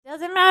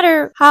doesn't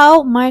matter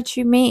how much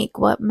you make.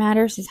 What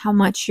matters is how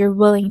much you're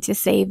willing to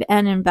save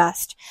and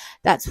invest.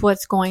 That's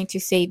what's going to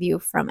save you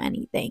from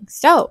anything.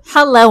 So,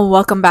 hello and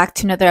welcome back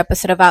to another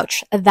episode of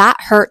Ouch That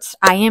Hurts.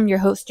 I am your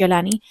host,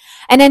 Yolani.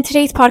 And in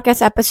today's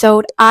podcast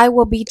episode, I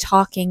will be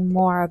talking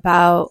more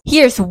about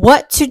here's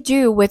what to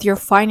do with your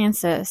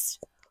finances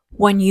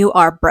when you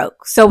are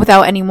broke. So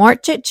without any more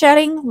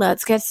chit-chatting,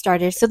 let's get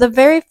started. So the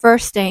very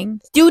first thing,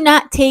 do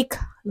not take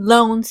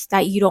loans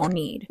that you don't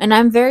need. And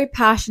I'm very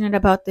passionate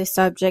about this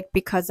subject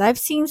because I've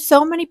seen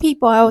so many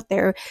people out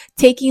there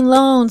taking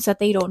loans that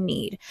they don't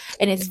need.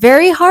 And it's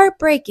very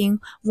heartbreaking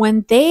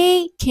when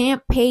they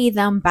can't pay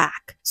them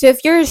back. So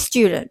if you're a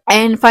student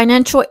and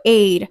financial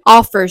aid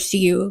offers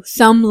you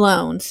some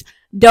loans,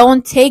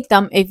 don't take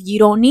them if you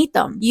don't need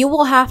them. You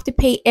will have to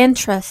pay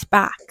interest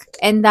back.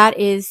 And that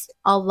is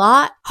a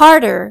lot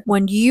harder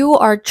when you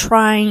are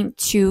trying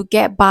to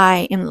get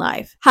by in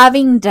life.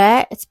 Having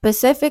debt,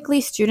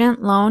 specifically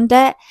student loan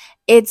debt,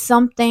 it's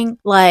something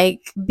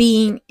like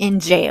being in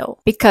jail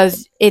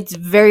because it's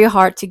very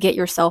hard to get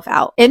yourself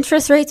out.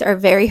 Interest rates are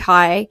very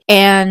high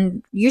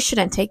and you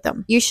shouldn't take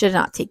them. You should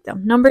not take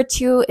them. Number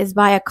 2 is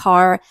buy a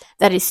car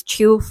that is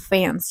too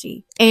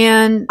fancy.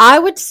 And I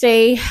would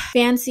say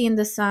fancy in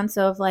the sense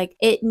of like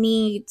it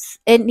needs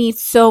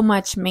so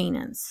much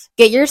maintenance.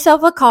 Get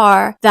yourself a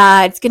car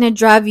that's going to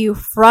drive you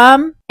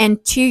from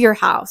and to your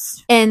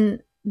house.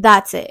 And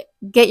that's it.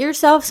 Get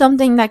yourself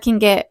something that can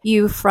get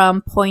you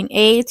from point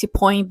A to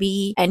point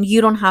B and you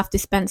don't have to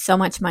spend so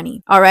much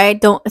money. All right.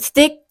 Don't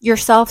stick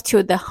yourself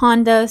to the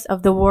Hondas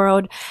of the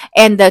world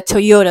and the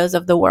Toyotas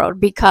of the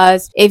world,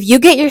 because if you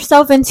get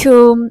yourself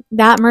into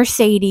that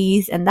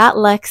Mercedes and that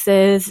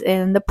Lexus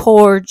and the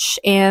Porsche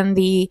and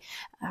the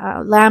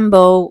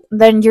Lambo,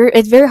 then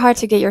it's very hard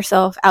to get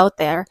yourself out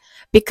there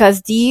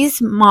because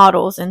these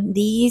models and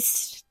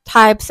these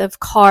types of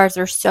cars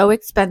are so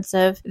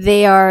expensive.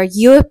 They are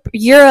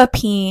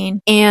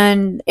European,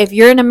 and if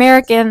you're an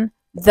American,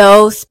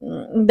 those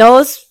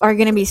are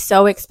going to be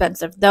so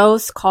expensive.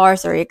 Those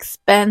cars are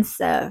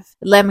expensive.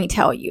 Let me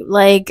tell you,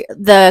 like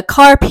the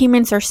car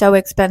payments are so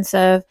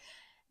expensive.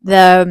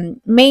 The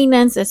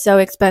maintenance is so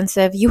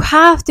expensive. You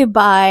have to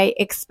buy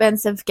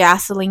expensive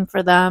gasoline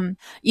for them.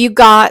 You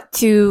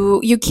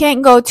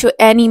can't go to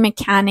any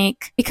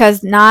mechanic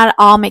because not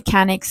all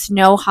mechanics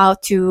know how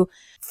to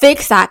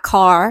fix that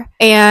car.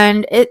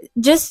 And it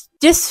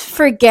just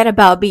forget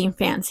about being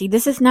fancy.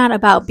 This is not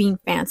about being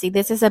fancy.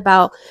 This is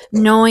about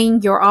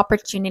knowing your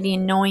opportunity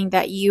and knowing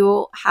that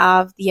you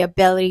have the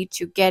ability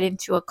to get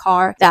into a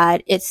car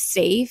that is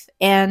safe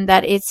and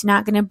that it's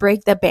not going to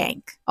break the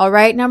bank. All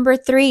right. Number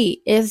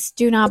 3 is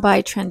do not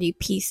buy trendy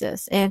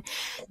pieces. And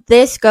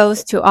this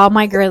goes to all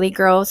my girly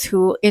girls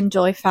who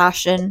enjoy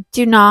fashion.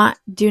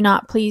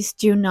 Please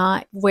do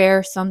not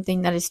wear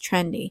something that is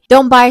trendy.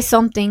 Don't buy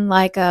something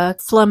like a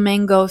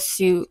flamingo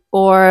suit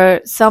or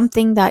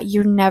something that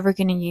you're never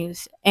going to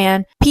use.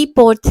 And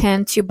people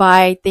tend to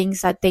buy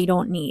things that they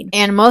don't need.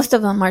 And most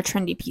of them are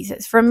trendy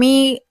pieces. For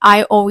me,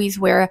 I always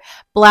wear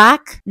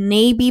black,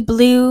 navy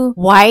blue,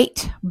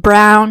 white,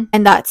 brown,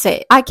 and that's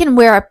it. I can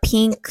wear a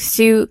pink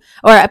suit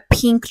or a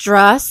pink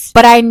dress,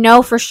 but I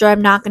know for sure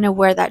I'm not going to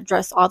wear that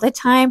dress all the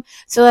time.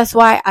 So that's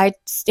why I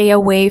stay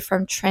away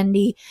from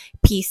trendy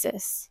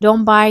pieces.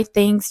 Don't buy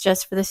things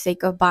just for the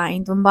sake of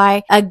buying. Don't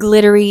buy a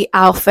glittery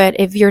outfit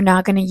if you're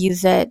not going to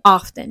use it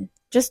often.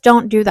 Just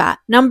don't do that.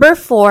 Number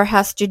 4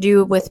 has to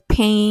do with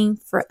paying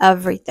for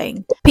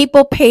everything.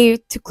 People pay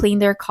to clean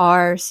their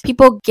cars.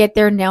 People get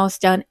their nails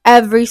done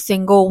every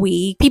single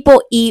week.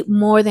 People eat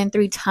more than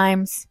 3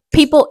 times.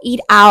 People eat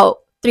out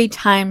 3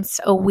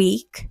 times a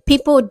week.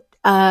 People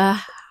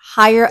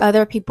hire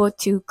other people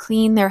to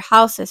clean their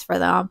houses for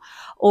them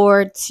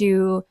or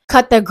to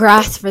cut the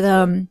grass for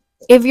them.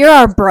 If you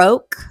are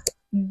broke,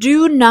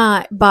 do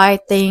not buy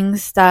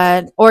things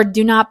or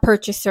do not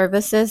purchase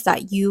services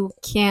that you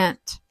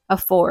can't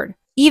afford.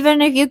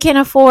 Even if you can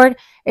afford,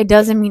 it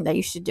doesn't mean that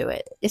you should do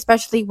it,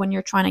 especially when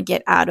you're trying to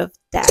get out of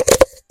debt.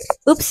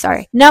 Oops,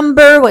 sorry.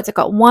 Number,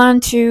 1,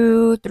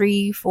 2,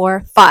 3,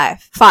 4,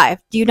 5. 5.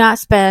 Do not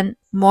spend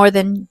more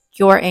than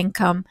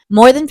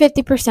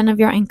 50% of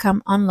your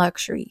income on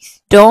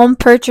luxuries. Don't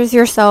purchase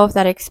yourself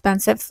that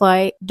expensive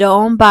flight.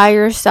 Don't buy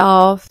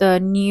yourself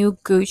the new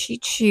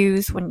Gucci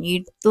shoes when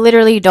you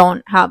literally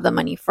don't have the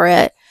money for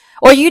it.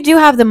 Or you do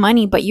have the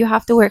money, but you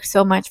have to work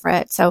so much for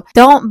it. So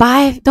don't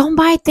buy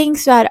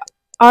things that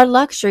are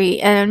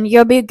luxury and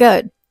you'll be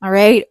good. All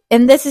right.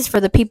 And this is for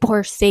the people who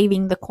are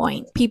saving the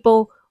coin.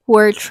 People who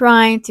are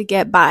trying to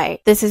get by.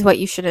 This is what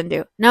you shouldn't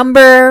do.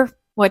 Number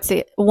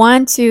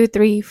 1, 2,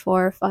 3,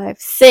 4, 5,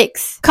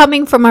 6.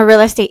 Coming from a real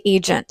estate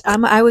agent.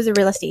 I was a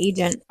real estate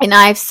agent and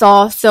I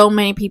saw so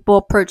many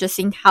people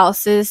purchasing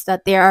houses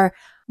that they are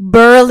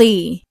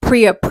barely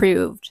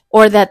pre-approved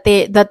or that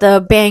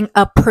the bank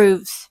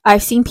approves.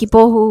 I've seen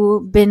people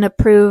who've been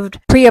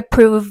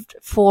pre-approved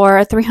for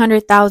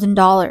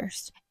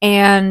 $300,000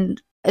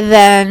 and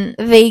then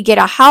they get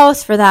a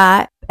house for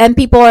that And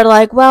people are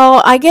like,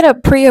 well, I get a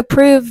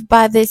pre-approved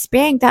by this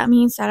bank. That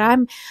means that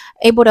I'm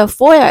able to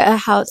afford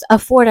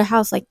a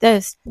house like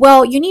this.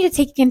 Well, you need to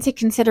take into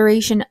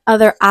consideration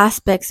other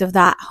aspects of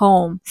that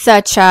home,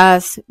 such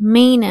as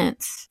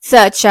maintenance,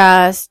 such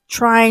as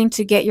trying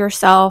to get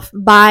yourself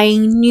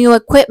buying new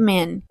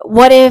equipment.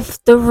 What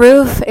if the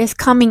roof is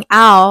coming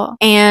out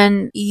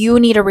and you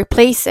need to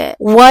replace it?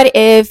 What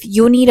if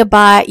you need to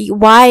buy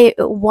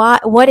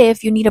what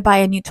if you need to buy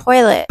a new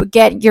toilet,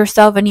 get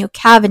yourself a new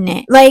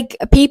cabinet? Like,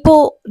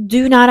 people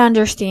do not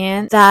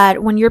understand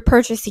that when you're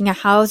purchasing a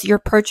house, you're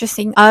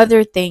purchasing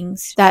other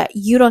things that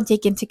you don't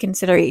take into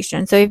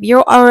consideration. So if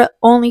you are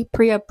only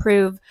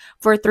pre-approved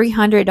for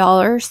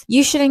 $300,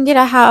 you shouldn't get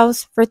a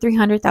house for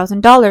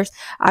 $300,000.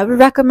 I would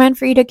recommend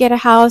for you to get a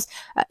house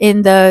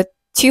in the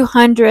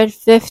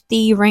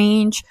 250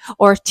 range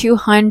or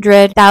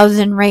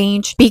 200,000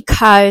 range,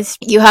 because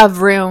you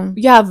have room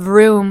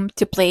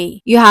to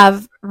play. You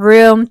have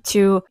room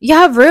to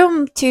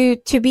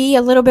be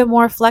a little bit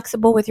more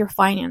flexible with your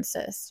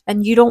finances,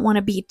 and you don't want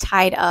to be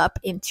tied up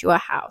into a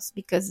house,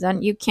 because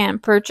then you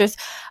can't purchase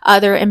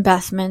other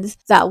investments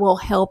that will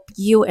help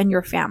you and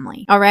your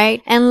family. All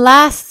right. And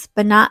last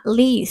but not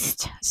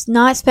least, it's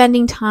not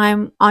spending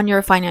time on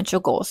your financial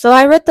goals. So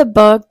I read the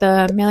book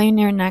The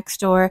Millionaire Next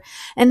Door,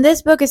 and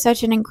this book is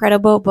such an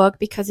incredible book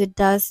because it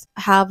does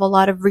have a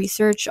lot of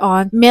research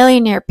on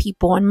millionaire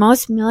people, and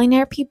most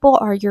millionaire people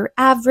are your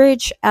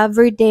average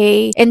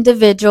everyday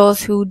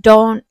individuals who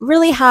don't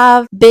really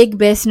have big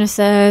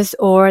businesses,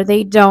 or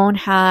they don't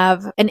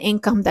have an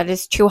income that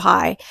is too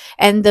high.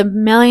 And the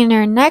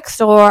millionaire next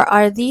door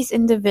are these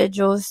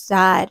individuals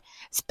that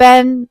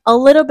spend a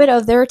little bit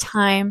of their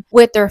time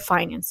with their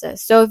finances.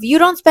 So if you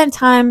don't spend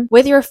time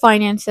with your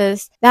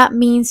finances, that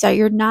means that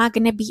you're not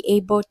going to be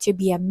able to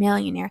be a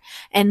millionaire.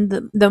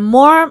 And the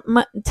more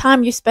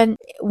time you spend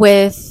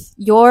with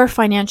your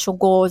financial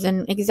goals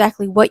and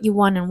exactly what you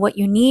want and what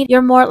you need,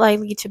 you're more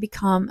likely to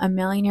become a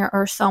millionaire,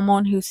 or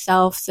someone who's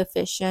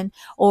self-sufficient,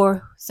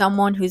 or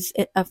someone who's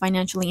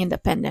financially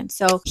independent.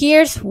 So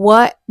here's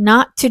what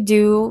not to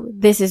do.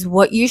 This is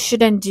what you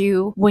shouldn't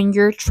do when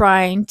you're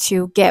trying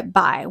to get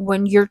by,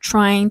 when you're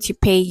trying to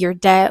pay your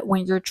debt,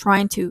 when you're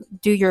trying to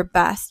do your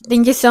best.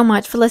 Thank you so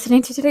much for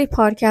listening to today's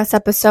podcast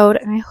episode.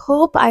 And I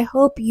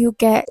hope you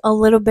get a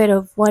little bit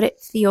of what it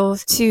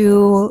feels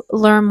to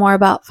learn more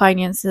about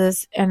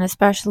finances. And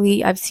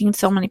especially, I've seen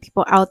so many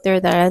people out there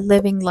that are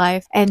living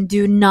life and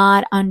do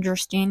not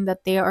understand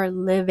that they are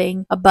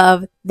living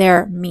above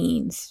their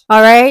means.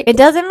 All right. It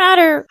doesn't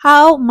matter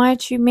how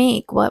much you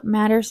make. What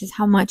matters is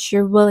how much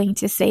you're willing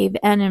to save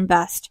and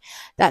invest.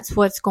 That's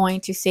what's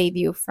going to save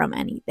you from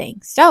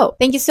anything. So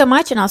thank you so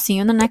much, and I'll see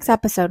you in the next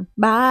episode.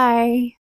 Bye.